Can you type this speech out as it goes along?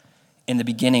In the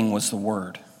beginning was the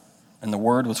Word, and the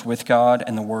Word was with God,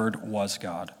 and the Word was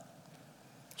God.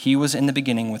 He was in the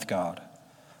beginning with God.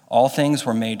 All things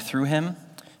were made through him,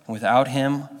 and without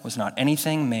him was not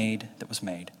anything made that was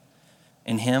made.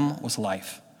 In him was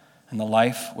life, and the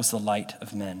life was the light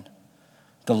of men.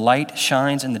 The light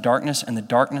shines in the darkness, and the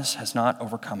darkness has not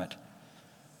overcome it.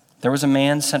 There was a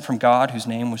man sent from God whose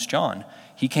name was John.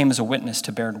 He came as a witness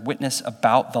to bear witness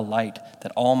about the light,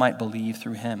 that all might believe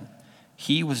through him.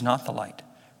 He was not the light,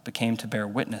 but came to bear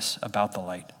witness about the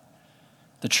light.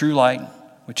 The true light,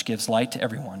 which gives light to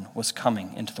everyone, was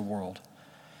coming into the world.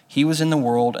 He was in the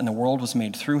world, and the world was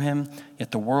made through him,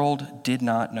 yet the world did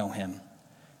not know him.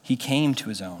 He came to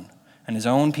his own, and his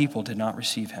own people did not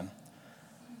receive him.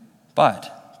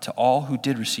 But to all who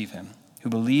did receive him, who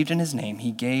believed in his name,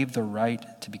 he gave the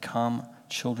right to become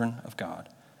children of God,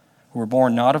 who were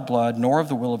born not of blood, nor of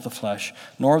the will of the flesh,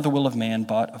 nor of the will of man,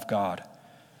 but of God.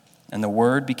 And the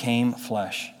Word became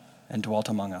flesh and dwelt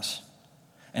among us.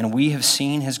 And we have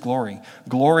seen his glory,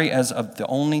 glory as of the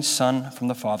only Son from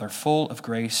the Father, full of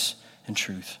grace and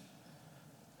truth.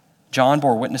 John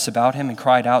bore witness about him and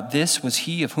cried out, "This was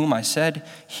he of whom I said,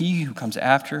 'He who comes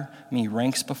after me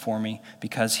ranks before me,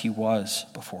 because he was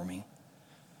before me.'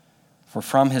 For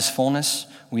from his fullness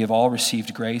we have all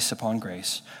received grace upon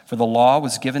grace. For the law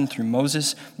was given through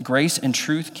Moses, grace and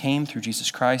truth came through Jesus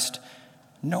Christ.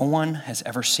 No one has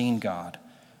ever seen God,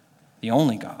 the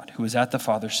only God who is at the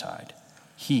Father's side.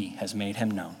 He has made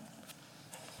him known."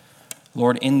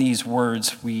 Lord, in these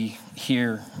words we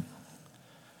hear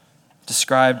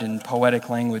described in poetic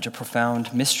language a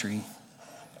profound mystery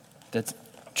that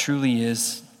truly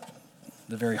is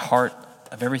the very heart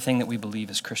of everything that we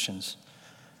believe as Christians.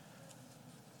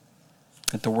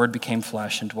 That the Word became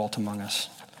flesh and dwelt among us.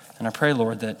 And I pray,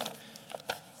 Lord, that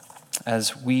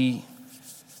as we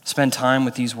spend time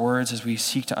with these words, as we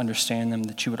seek to understand them,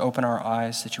 that you would open our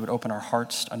eyes, that you would open our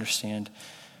hearts to understand.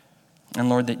 And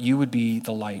Lord, that you would be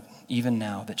the light, even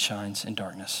now, that shines in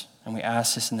darkness. And we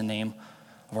ask this in the name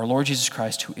of our Lord Jesus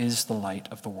Christ, who is the light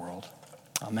of the world.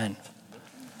 Amen.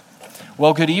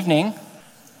 Well, good evening.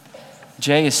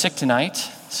 Jay is sick tonight,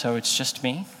 so it's just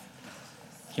me.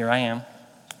 Here I am.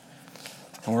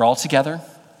 And we're all together.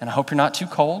 And I hope you're not too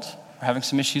cold. We're having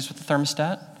some issues with the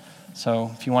thermostat.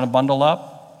 So if you want to bundle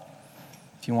up,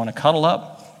 if you want to cuddle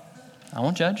up, I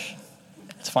won't judge.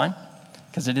 It's fine,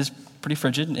 because it is pretty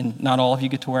frigid, and not all of you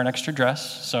get to wear an extra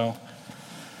dress, so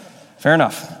fair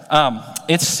enough.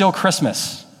 It's still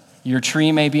Christmas. Your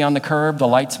tree may be on the curb, the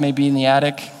lights may be in the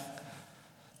attic,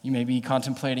 you may be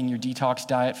contemplating your detox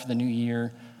diet for the new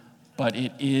year, but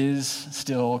it is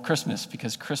still Christmas,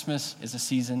 because Christmas is a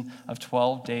season of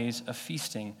 12 days of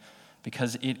feasting,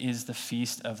 because it is the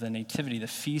feast of the Nativity, the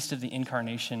feast of the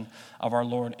incarnation of our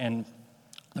Lord. And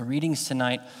the readings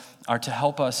tonight are to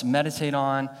help us meditate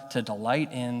on, to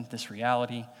delight in this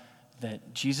reality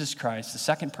that Jesus Christ, the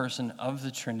second person of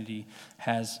the Trinity,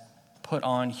 has put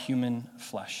on human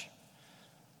flesh.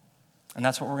 And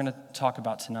that's what we're going to talk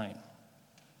about tonight.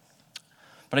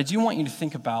 But I do want you to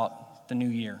think about the new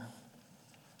year.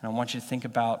 And I want you to think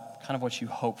about kind of what you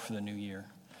hope for the new year.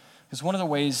 Because one of the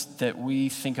ways that we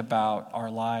think about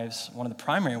our lives, one of the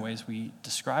primary ways we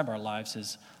describe our lives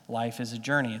is life is a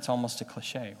journey. It's almost a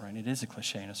cliche, right? It is a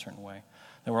cliche in a certain way.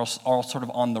 That we're all sort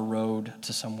of on the road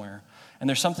to somewhere. And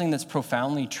there's something that's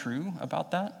profoundly true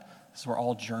about that, because we're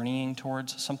all journeying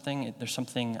towards something. There's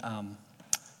something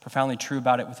profoundly true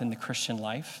about it within the Christian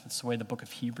life. It's the way the book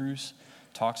of Hebrews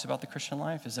talks about the Christian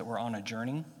life, is that we're on a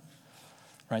journey,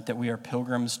 right? That we are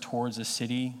pilgrims towards a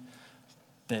city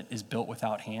that is built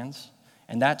without hands.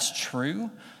 And that's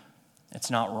true. It's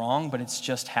not wrong, but it's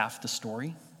just half the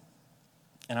story.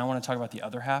 And I want to talk about the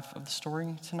other half of the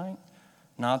story tonight.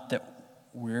 Not that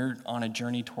we're on a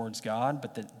journey towards God,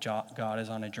 but that God is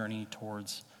on a journey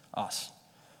towards us.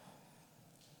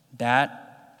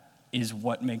 That is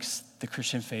what makes the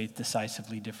Christian faith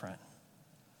decisively different.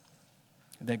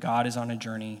 That God is on a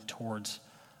journey towards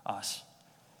us.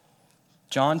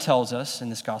 John tells us in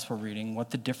this gospel reading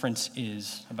what the difference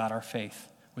is about our faith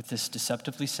with this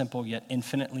deceptively simple yet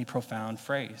infinitely profound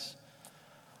phrase.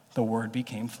 The Word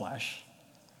became flesh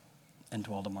and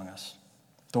dwelled among us.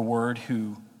 The Word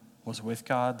who was with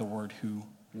God, the Word who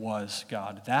was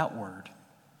God. That Word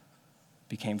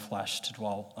became flesh to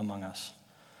dwell among us.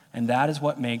 And that is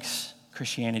what makes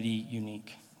Christianity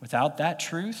unique. Without that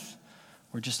truth,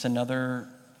 we're just another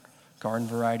garden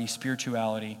variety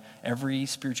spirituality. Every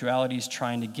spirituality is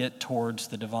trying to get towards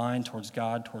the divine, towards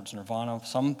God, towards nirvana,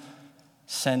 some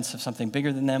sense of something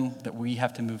bigger than them, that we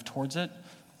have to move towards it.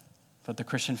 But the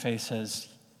Christian faith says,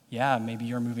 yeah, maybe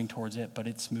you're moving towards it, but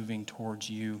it's moving towards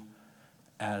you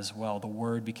as well. The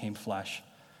Word became flesh.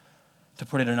 To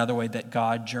put it another way, that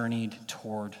God journeyed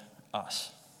toward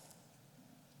us.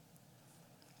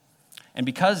 And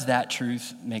because that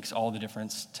truth makes all the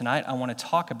difference, tonight I want to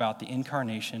talk about the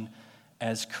incarnation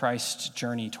as Christ's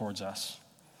journey towards us.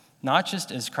 Not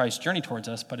just as Christ's journey towards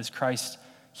us, but as Christ's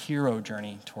hero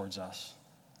journey towards us.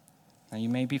 Now, you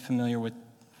may be familiar with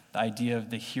the idea of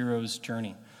the hero's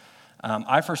journey.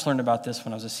 I first learned about this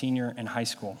when I was a senior in high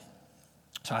school.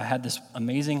 So I had this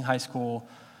amazing high school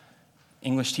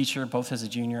English teacher, both as a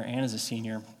junior and as a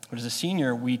senior. But as a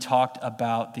senior, we talked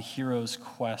about the hero's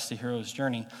quest, the hero's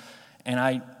journey. And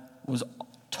I was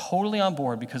totally on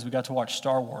board because we got to watch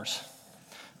Star Wars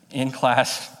in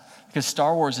class, because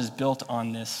Star Wars is built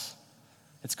on this.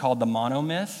 It's called the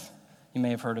monomyth. You may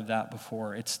have heard of that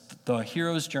before. It's the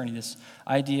hero's journey, this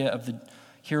idea of the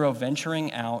hero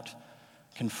venturing out,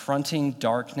 confronting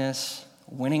darkness,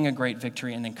 winning a great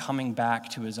victory, and then coming back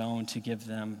to his own to give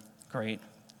them great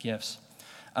gifts.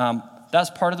 That's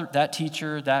part of that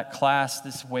teacher, that class,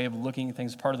 this way of looking at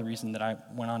things, part of the reason that I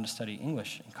went on to study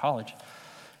English in college,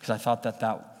 because I thought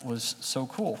that was so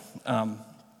cool.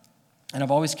 And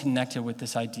I've always connected with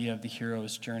this idea of the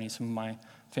hero's journey, some of my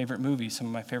favorite movies, some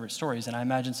of my favorite stories, and I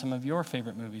imagine some of your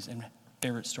favorite movies and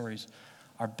favorite stories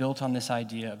are built on this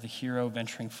idea of the hero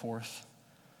venturing forth,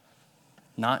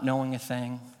 not knowing a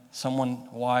thing, someone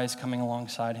wise coming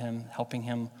alongside him, helping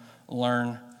him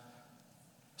learn,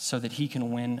 so that he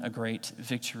can win a great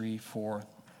victory for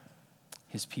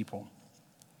his people.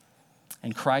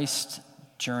 And Christ's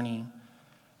journey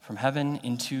from heaven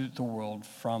into the world,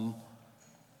 from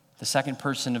the second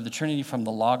person of the Trinity, from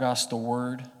the Logos, the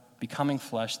Word, becoming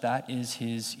flesh, that is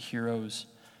his hero's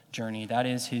journey. That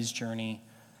is his journey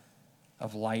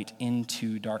of light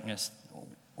into darkness.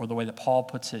 Or the way that Paul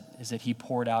puts it is that he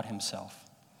poured out himself,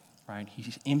 right?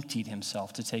 He emptied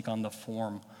himself to take on the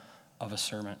form of a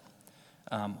servant.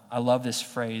 I love this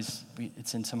phrase.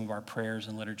 It's in some of our prayers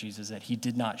and liturgies, is that he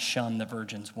did not shun the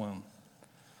virgin's womb.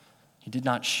 He did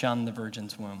not shun the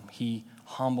virgin's womb. He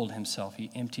humbled himself.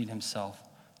 He emptied himself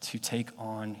to take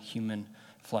on human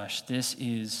flesh. This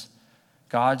is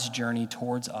God's journey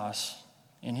towards us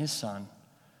in his Son,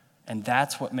 and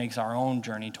that's what makes our own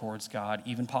journey towards God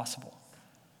even possible.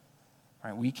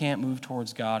 Right? We can't move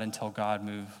towards God until God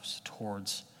moves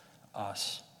towards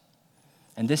us.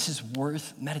 And this is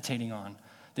worth meditating on.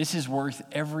 This is worth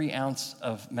every ounce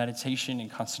of meditation and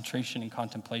concentration and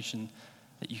contemplation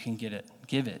that you can give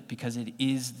it, because it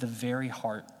is the very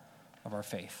heart of our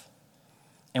faith.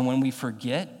 And when we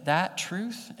forget that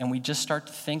truth and we just start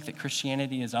to think that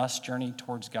Christianity is us journeying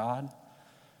towards God,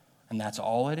 and that's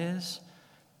all it is,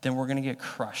 then we're going to get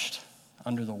crushed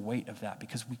under the weight of that,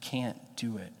 because we can't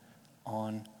do it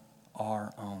on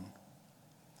our own.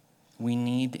 We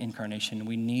need the incarnation.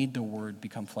 We need the Word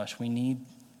become flesh. We need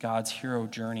God's hero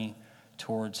journey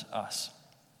towards us.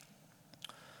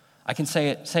 I can say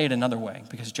it another way,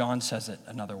 because John says it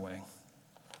another way.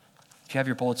 If you have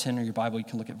your bulletin or your Bible, you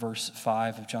can look at verse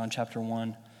 5 of John chapter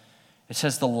 1. It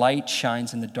says, "The light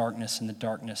shines in the darkness, and the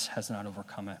darkness has not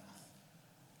overcome it."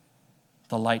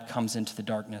 The light comes into the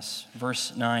darkness.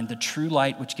 Verse 9, "The true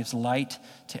light which gives light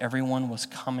to everyone was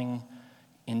coming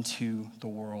into the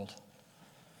world."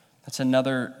 That's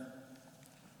another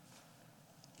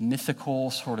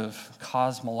mythical, sort of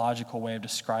cosmological way of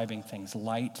describing things,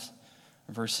 light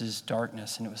versus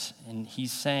darkness. And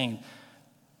he's saying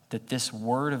that this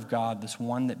Word of God, this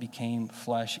one that became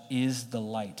flesh, is the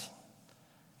light.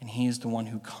 And he is the one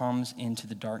who comes into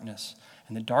the darkness.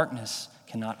 And the darkness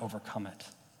cannot overcome it.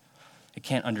 It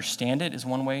can't understand it, is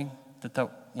one way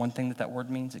one thing that word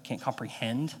means. It can't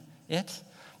comprehend it,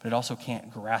 but it also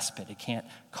can't grasp it. It can't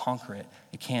conquer it.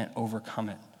 It can't overcome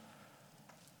it.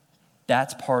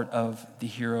 That's part of the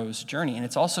hero's journey. And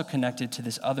it's also connected to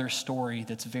this other story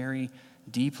that's very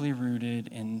deeply rooted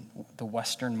in the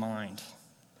Western mind,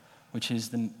 which is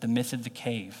the myth of the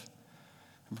cave.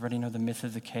 Everybody know the myth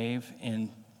of the cave?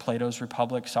 In Plato's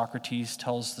Republic, Socrates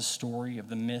tells the story of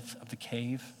the myth of the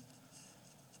cave.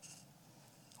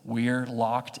 We're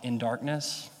locked in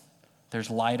darkness.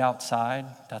 There's light outside.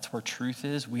 That's where truth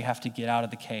is. We have to get out of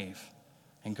the cave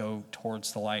and go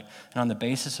towards the light. And on the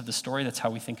basis of the story, that's how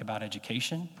we think about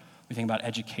education. We think about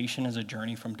education as a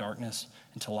journey from darkness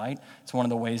into light. It's one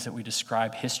of the ways that we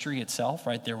describe history itself,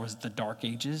 right? There was the Dark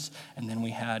Ages, and then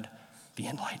we had the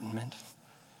Enlightenment,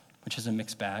 which is a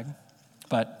mixed bag.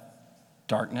 But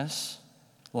darkness,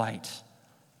 light,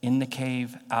 in the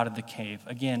cave, out of the cave.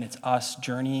 Again, it's us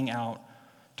journeying out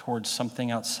towards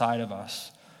something outside of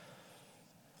us.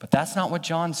 But that's not what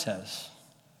John says.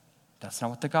 That's not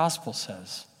what the gospel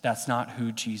says. That's not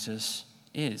who Jesus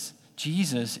is.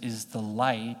 Jesus is the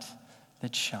light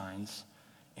that shines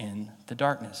in the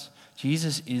darkness.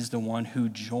 Jesus is the one who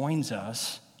joins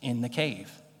us in the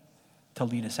cave to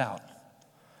lead us out.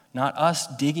 Not us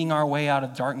digging our way out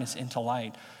of darkness into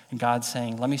light and God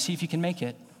saying, let me see if you can make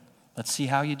it. Let's see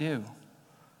how you do.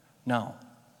 No,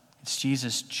 it's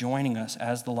Jesus joining us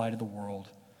as the light of the world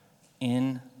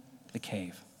in the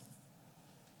cave.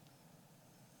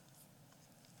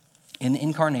 In the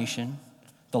incarnation,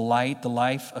 the light, the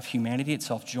life of humanity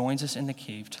itself joins us in the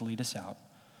cave to lead us out.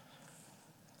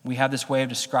 We have this way of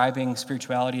describing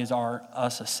spirituality as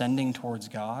us ascending towards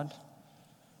God.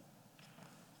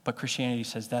 But Christianity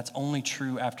says that's only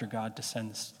true after God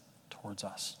descends towards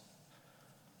us.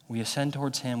 We ascend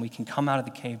towards him. We can come out of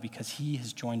the cave because he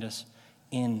has joined us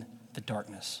in the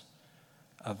darkness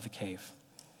of the cave.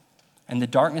 And the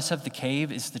darkness of the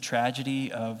cave is the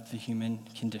tragedy of the human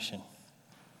condition.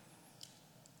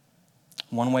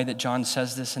 One way that John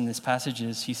says this in this passage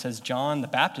is he says, John the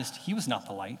Baptist, he was not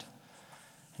the light.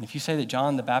 And if you say that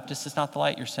John the Baptist is not the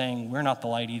light, you're saying we're not the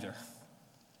light either.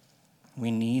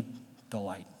 We need the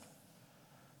light.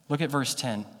 Look at verse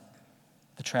 10,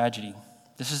 the tragedy.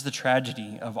 This is the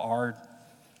tragedy of our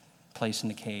place in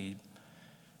the cave.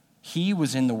 He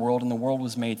was in the world, and the world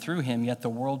was made through him, yet the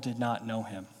world did not know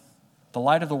him. The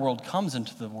light of the world comes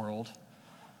into the world.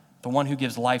 The one who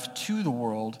gives life to the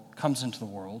world comes into the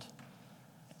world.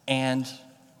 And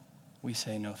we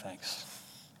say no thanks,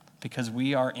 because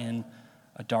we are in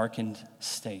a darkened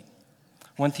state.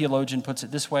 One theologian puts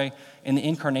it this way: in the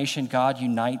incarnation, God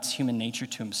unites human nature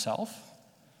to himself.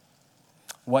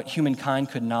 What humankind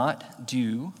could not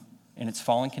do in its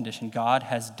fallen condition, God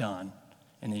has done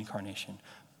in the incarnation,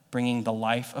 bringing the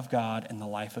life of God and the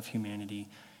life of humanity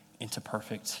into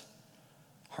perfect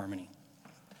harmony.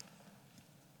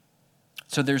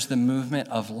 So there's the movement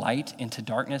of light into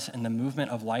darkness, and the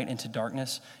movement of light into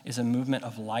darkness is a movement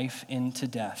of life into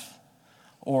death.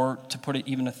 Or to put it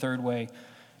even a third way,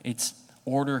 it's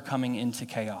order coming into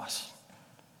chaos.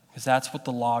 Because that's what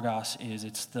the Logos is.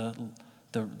 It's the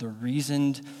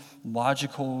reasoned,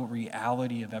 logical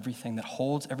reality of everything that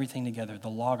holds everything together. The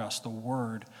Logos, the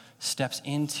Word, steps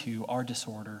into our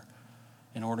disorder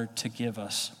in order to give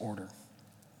us order.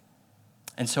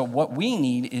 And so what we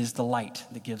need is the light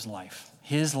that gives life.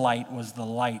 His light was the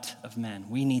light of men.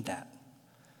 We need that.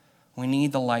 We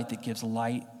need the light that gives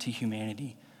light to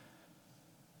humanity.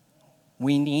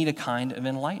 We need a kind of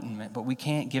enlightenment, but we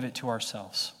can't give it to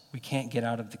ourselves. We can't get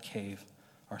out of the cave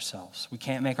ourselves. We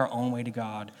can't make our own way to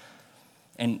God.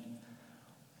 And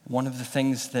one of the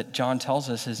things that John tells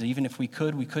us is even if we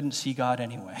could, we couldn't see God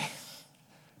anyway.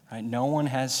 Right? No one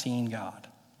has seen God,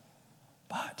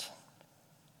 but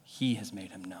he has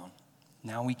made him known.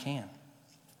 Now we can,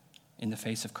 in the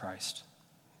face of Christ.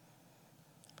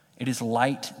 It is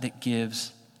light that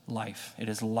gives life. It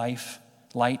is light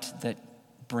that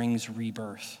brings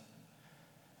rebirth.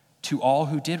 To all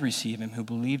who did receive him, who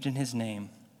believed in his name,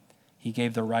 he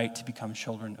gave the right to become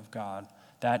children of God.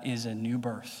 That is a new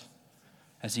birth.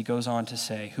 As he goes on to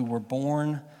say, who were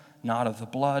born not of the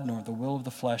blood, nor the will of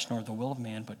the flesh, nor the will of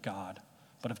man, but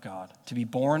of God. To be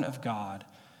born of God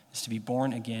is to be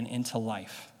born again into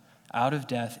life, out of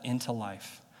death into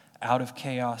life, out of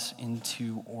chaos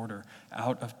into order,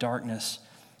 out of darkness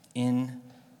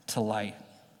into light.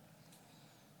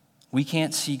 We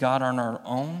can't see God on our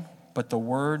own, but the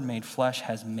Word made flesh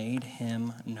has made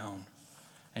him known.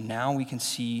 And now we can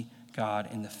see God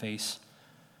in the face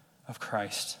of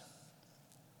Christ.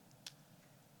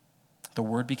 The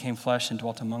Word became flesh and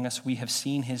dwelt among us. We have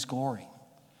seen his glory.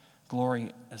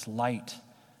 Glory as light,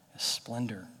 as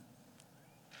splendor.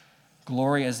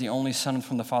 Glory as the only Son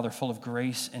from the Father, full of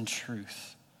grace and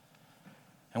truth.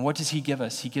 And what does he give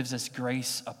us? He gives us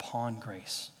grace upon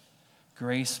grace.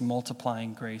 Grace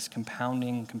multiplying grace,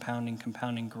 compounding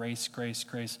grace,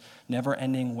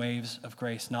 never-ending waves of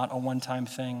grace. Not a one-time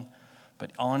thing, but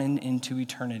on and into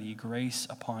eternity, grace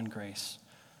upon grace.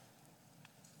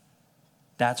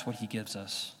 That's what he gives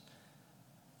us.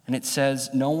 And it says,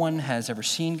 no one has ever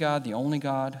seen God, the only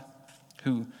God,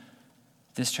 who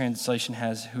this translation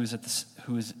has, who is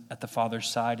at the Father's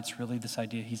side. It's really this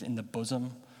idea he's in the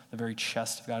bosom, the very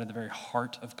chest of God, the very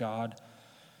heart of God.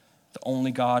 The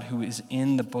only God who is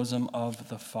in the bosom of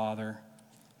the Father.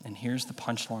 And here's the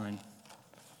punchline.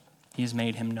 He has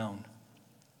made him known.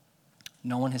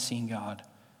 No one has seen God,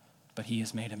 but he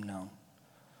has made him known.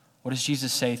 What does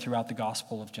Jesus say throughout the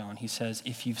Gospel of John? He says,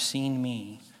 if you've seen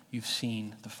me, you've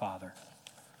seen the Father.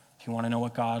 If you want to know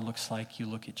what God looks like, you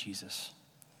look at Jesus.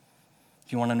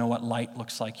 If you want to know what light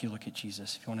looks like, you look at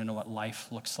Jesus. If you want to know what life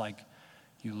looks like,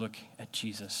 you look at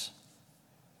Jesus.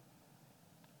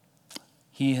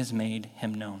 He has made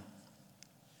him known.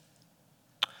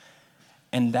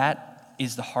 And that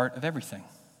is the heart of everything.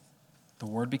 The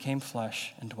Word became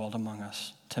flesh and dwelled among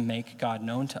us to make God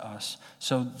known to us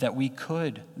so that we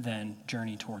could then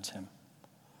journey towards him.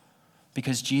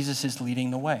 Because Jesus is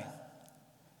leading the way.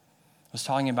 I was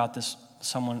talking about this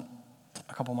someone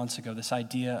a couple months ago, this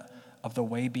idea of the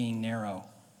way being narrow.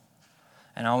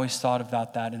 And I always thought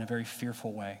about that in a very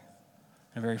fearful way,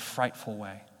 in a very frightful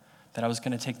way, that I was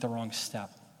going to take the wrong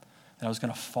step, that I was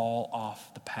going to fall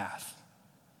off the path,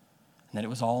 and that it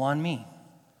was all on me.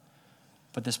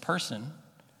 But this person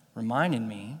reminded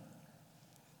me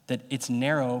that it's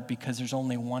narrow because there's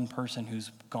only one person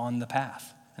who's gone the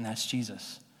path, and that's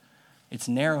Jesus. It's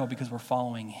narrow because we're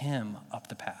following him up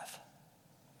the path.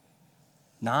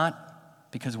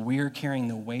 Not because we're carrying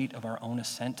the weight of our own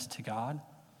ascent to God,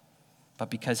 but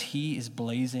because he is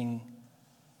blazing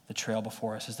the trail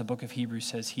before us. As the book of Hebrews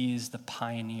says, he is the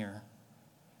pioneer.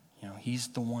 He's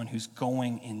the one who's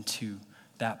going into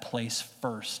that place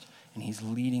first, and he's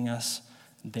leading us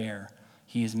there.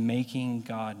 He is making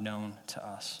God known to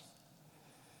us.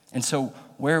 And so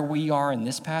where we are in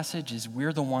this passage is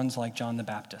we're the ones like John the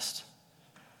Baptist.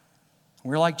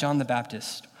 We're like John the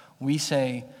Baptist. We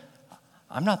say,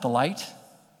 I'm not the light.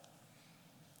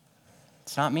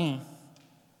 It's not me.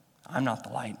 I'm not the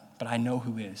light, but I know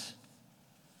who is.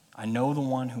 I know the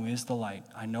one who is the light.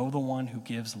 I know the one who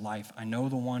gives life. I know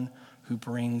the one who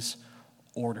brings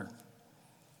order.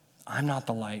 I'm not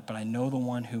the light, but I know the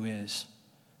one who is.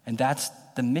 And that's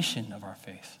the mission of our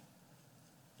faith,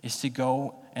 is to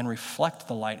go and reflect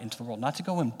the light into the world, not to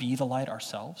go and be the light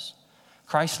ourselves.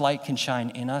 Christ's light can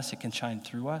shine in us, it can shine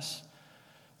through us,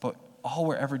 but all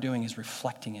we're ever doing is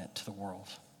reflecting it to the world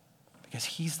because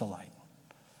he's the light.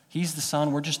 He's the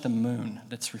sun, we're just the moon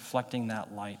that's reflecting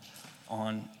that light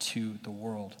onto the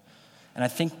world. And I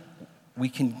think we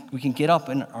can get up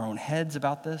in our own heads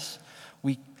about this.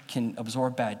 We can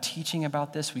absorb bad teaching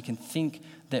about this. We can think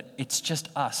that it's just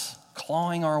us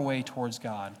clawing our way towards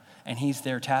God, and he's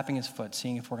there tapping his foot,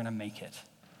 seeing if we're going to make it.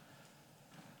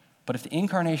 But if the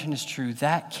incarnation is true,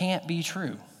 that can't be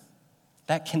true.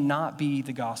 That cannot be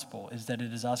the gospel, is that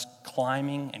it is us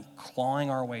climbing and clawing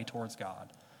our way towards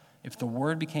God. If the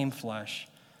Word became flesh,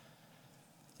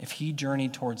 if he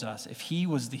journeyed towards us, if he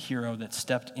was the hero that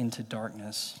stepped into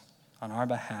darkness on our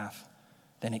behalf,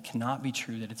 then it cannot be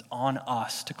true that it's on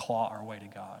us to claw our way to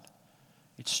God.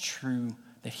 It's true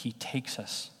that he takes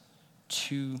us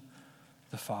to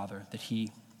the Father, that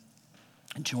he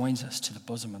joins us to the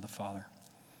bosom of the Father.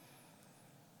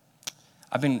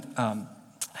 I've been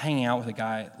hanging out with a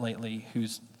guy lately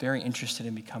who's very interested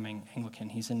in becoming Anglican.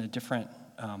 He's in a different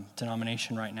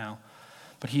denomination right now,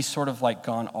 but he's sort of like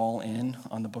gone all in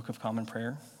on the Book of Common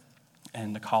Prayer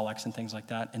and the collects and things like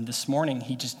that. And this morning,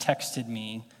 he just texted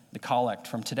me the collect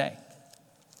from today.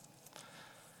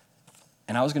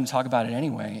 And I was going to talk about it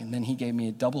anyway, and then he gave me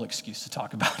a double excuse to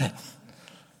talk about it.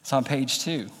 It's on page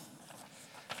 2.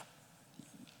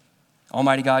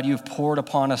 Almighty God, you have poured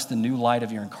upon us the new light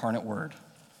of your incarnate word.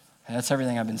 And that's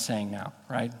everything I've been saying now,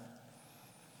 right?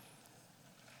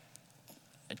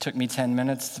 It took me 10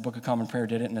 minutes. The Book of Common Prayer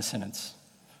did it in a sentence.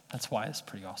 That's why it's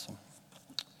pretty awesome.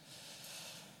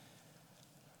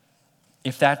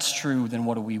 If that's true, then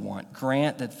what do we want?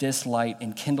 Grant that this light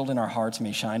enkindled in our hearts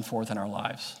may shine forth in our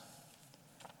lives.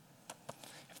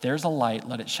 If there's a light,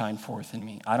 let it shine forth in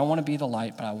me. I don't want to be the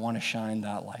light, but I want to shine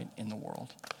that light in the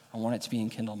world. I want it to be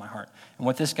enkindled in my heart. And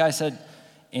what this guy said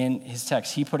in his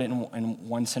text, he put it in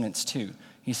one sentence too.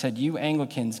 He said, you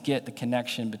Anglicans get the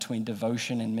connection between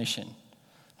devotion and mission.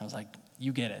 I was like,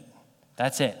 you get it.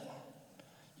 That's it.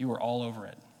 You were all over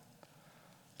it.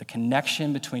 The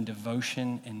connection between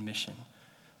devotion and mission.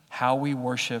 How we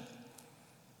worship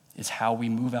is how we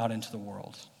move out into the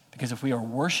world. Because if we are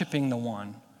worshiping the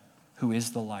one who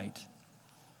is the light,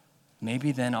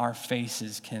 maybe then our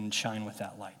faces can shine with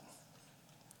that light.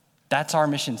 That's our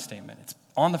mission statement. It's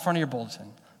on the front of your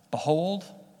bulletin. Behold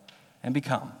and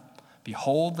become.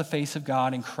 Behold the face of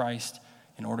God in Christ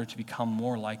in order to become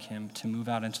more like him, to move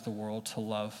out into the world, to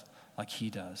love like he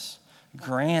does.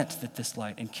 Grant that this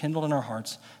light, enkindled in our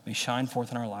hearts, may shine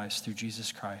forth in our lives through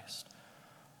Jesus Christ,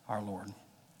 our Lord.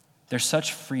 There's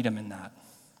such freedom in that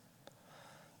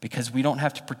because we don't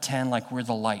have to pretend like we're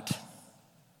the light.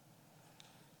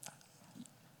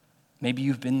 Maybe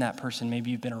you've been that person.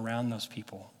 Maybe you've been around those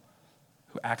people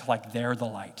who act like they're the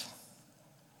light.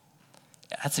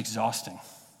 That's exhausting.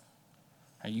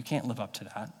 Right? You can't live up to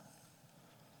that.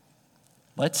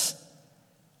 Let's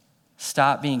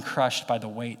stop being crushed by the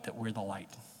weight that we're the light.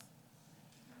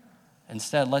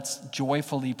 Instead, let's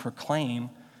joyfully proclaim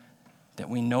that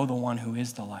we know the one who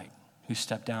is the light, who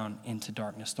stepped down into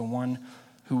darkness, the one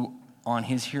who on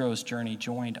his hero's journey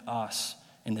joined us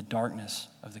in the darkness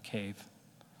of the cave.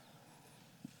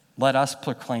 Let us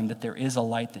proclaim that there is a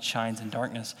light that shines in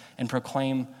darkness, and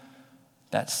proclaim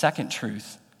that second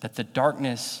truth, that the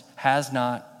darkness has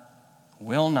not,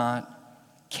 will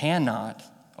not, cannot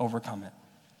overcome it.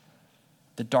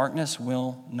 The darkness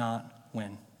will not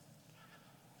win.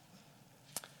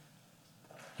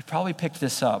 You've probably picked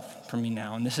this up from me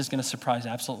now, and this is going to surprise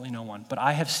absolutely no one, but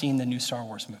I have seen the new Star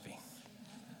Wars movie.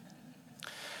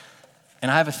 And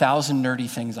I have 1,000 nerdy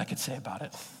things I could say about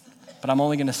it, but I'm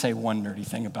only going to say one nerdy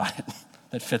thing about it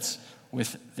that fits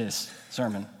with this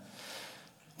sermon.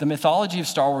 The mythology of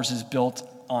Star Wars is built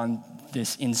on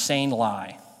this insane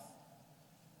lie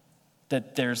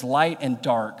that there's light and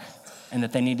dark and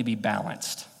that they need to be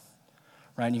balanced,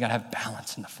 right? And you got to have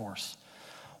balance in the Force.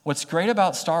 What's great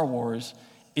about Star Wars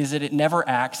is that it never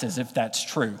acts as if that's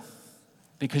true,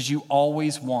 because you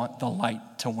always want the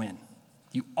light to win.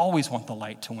 You always want the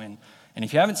light to win. And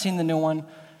if you haven't seen the new one,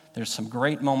 there's some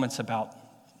great moments about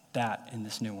that in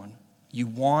this new one. You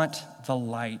want the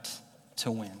light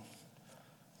to win.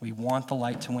 We want the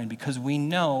light to win because we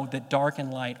know that dark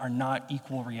and light are not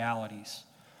equal realities.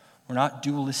 We're not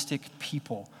dualistic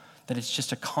people, that it's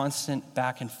just a constant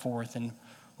back and forth. And,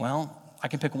 well, I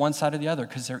can pick one side or the other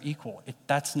because they're equal.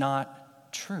 That's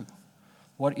not true.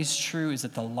 What is true is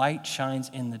that the light shines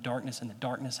in the darkness, and the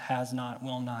darkness has not,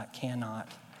 will not, cannot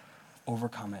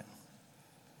overcome it.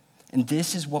 And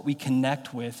this is what we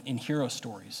connect with in hero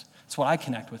stories. It's what I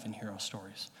connect with in hero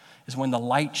stories, is when the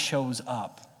light shows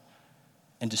up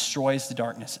and destroys the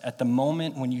darkness. At the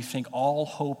moment when you think all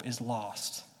hope is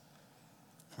lost,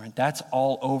 right? That's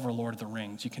all over Lord of the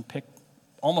Rings. You can pick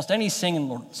almost any scene in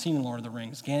Lord of the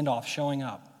Rings, Gandalf showing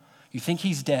up. You think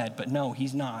he's dead, but no,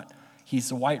 he's not. He's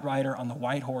the white rider on the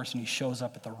white horse, and he shows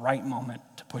up at the right moment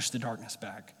to push the darkness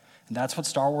back. And that's what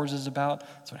Star Wars is about.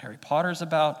 That's what Harry Potter is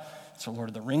about. That's what Lord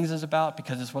of the Rings is about,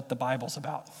 because it's what the Bible's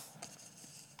about.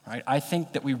 Right? I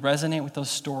think that we resonate with those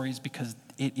stories because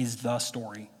it is the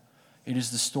story. It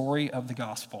is the story of the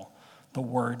gospel, the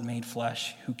Word made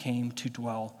flesh who came to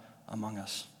dwell among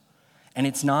us. And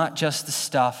it's not just the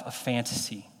stuff of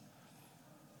fantasy,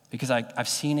 because I've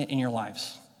seen it in your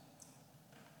lives.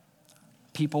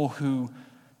 People who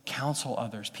counsel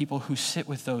others, people who sit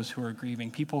with those who are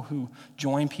grieving, people who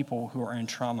join people who are in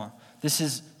trauma. This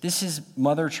is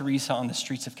Mother Teresa on the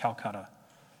streets of Calcutta,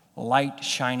 light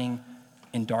shining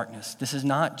in darkness. This is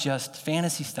not just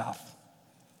fantasy stuff,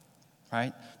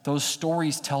 right? Those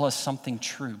stories tell us something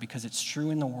true because it's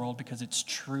true in the world, because it's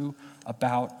true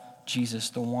about Jesus,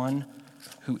 the one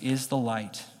who is the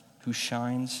light, who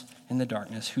shines in the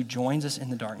darkness, who joins us in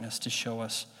the darkness to show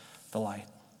us the light.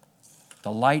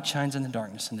 The light shines in the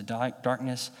darkness, and the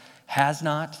darkness has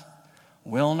not,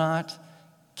 will not,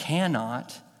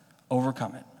 cannot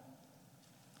overcome it.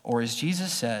 Or as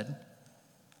Jesus said,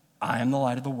 I am the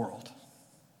light of the world.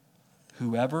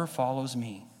 Whoever follows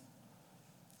me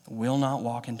will not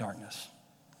walk in darkness,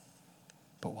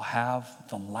 but will have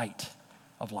the light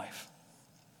of life.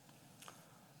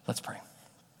 Let's pray.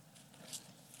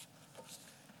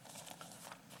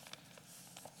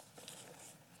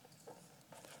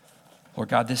 Lord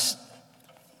God, this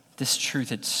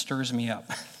truth, it stirs me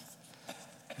up.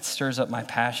 It stirs up my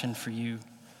passion for you,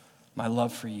 my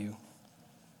love for you.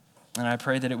 And I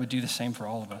pray that it would do the same for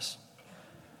all of us.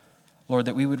 Lord,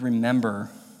 that we would remember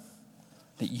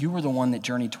that you were the one that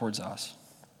journeyed towards us,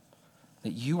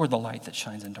 that you are the light that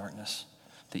shines in darkness,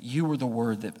 that you are the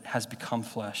Word that has become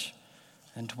flesh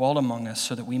and dwelled among us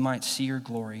so that we might see your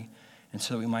glory and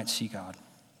so that we might see God.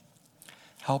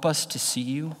 Help us to see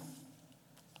you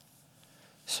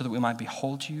so that we might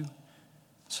behold you,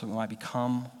 so that we might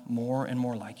become more and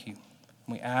more like you.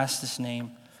 And we ask this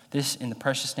in the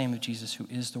precious name of Jesus, who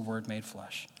is the Word made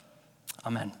flesh.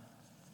 Amen.